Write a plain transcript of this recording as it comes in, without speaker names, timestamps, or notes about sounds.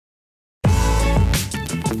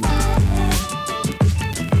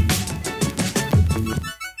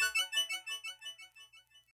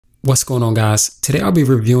What's going on, guys? Today I'll be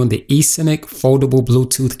reviewing the Esynic foldable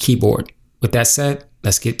Bluetooth keyboard. With that said,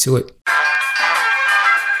 let's get to it.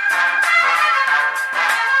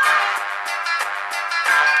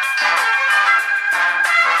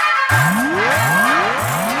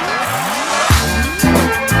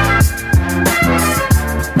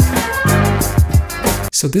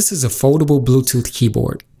 So this is a foldable Bluetooth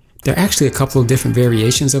keyboard. There are actually a couple of different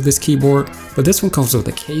variations of this keyboard, but this one comes with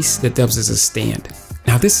a case that doubles as a stand.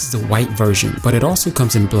 Now this is the white version, but it also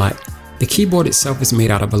comes in black. The keyboard itself is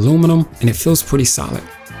made out of aluminum and it feels pretty solid.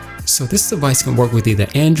 So this device can work with either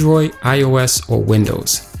Android, iOS, or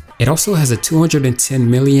Windows. It also has a 210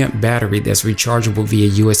 milliamp battery that's rechargeable via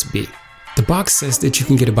USB. The box says that you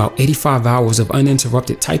can get about 85 hours of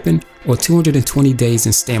uninterrupted typing or 220 days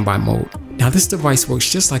in standby mode. Now this device works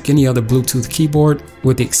just like any other Bluetooth keyboard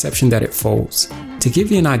with the exception that it folds. To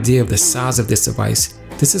give you an idea of the size of this device,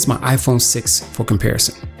 this is my iPhone 6 for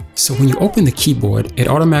comparison. So when you open the keyboard, it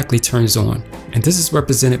automatically turns on, and this is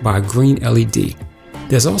represented by a green LED.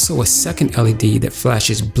 There's also a second LED that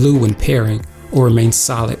flashes blue when pairing or remains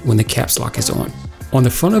solid when the caps lock is on. On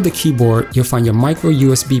the front of the keyboard, you'll find your micro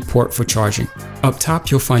USB port for charging. Up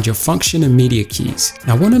top, you'll find your function and media keys.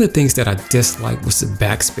 Now, one of the things that I disliked was the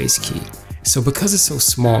backspace key. So because it's so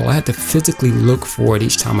small, I had to physically look for it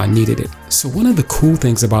each time I needed it. So one of the cool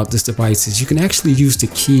things about this device is you can actually use the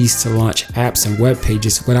keys to launch apps and web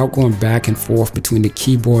pages without going back and forth between the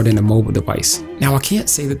keyboard and the mobile device. Now I can't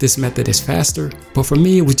say that this method is faster, but for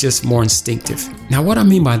me it was just more instinctive. Now what I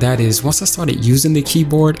mean by that is once I started using the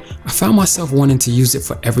keyboard, I found myself wanting to use it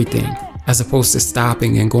for everything, as opposed to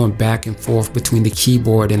stopping and going back and forth between the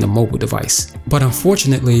keyboard and the mobile device. But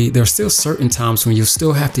unfortunately, there are still certain times when you'll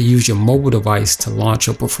still have to use your mobile device to launch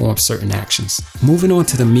or perform certain actions. Moving on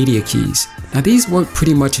to the media keys. Now these work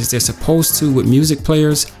pretty much as they're supposed to with music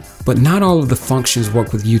players, but not all of the functions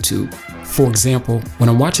work with YouTube. For example, when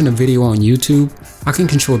I'm watching a video on YouTube, I can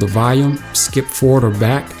control the volume, skip forward or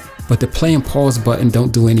back, but the play and pause button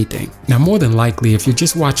don't do anything. Now more than likely, if you're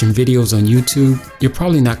just watching videos on YouTube, you're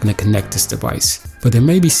probably not going to connect this device. But there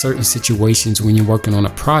may be certain situations when you're working on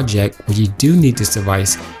a project where you do need this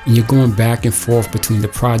device and you're going back and forth between the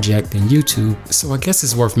project and YouTube. So I guess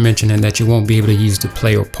it's worth mentioning that you won't be able to use the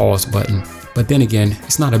play or pause button. But then again,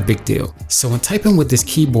 it's not a big deal. So when typing with this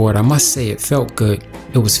keyboard, I must say it felt good.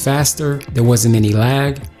 It was faster, there wasn't any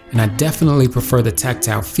lag, and I definitely prefer the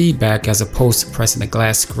tactile feedback as opposed to pressing a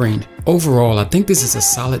glass screen. Overall, I think this is a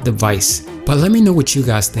solid device, but let me know what you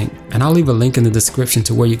guys think, and I'll leave a link in the description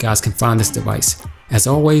to where you guys can find this device. As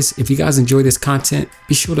always, if you guys enjoy this content,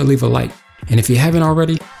 be sure to leave a like, and if you haven't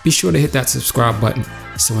already, be sure to hit that subscribe button.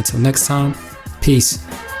 So until next time, peace.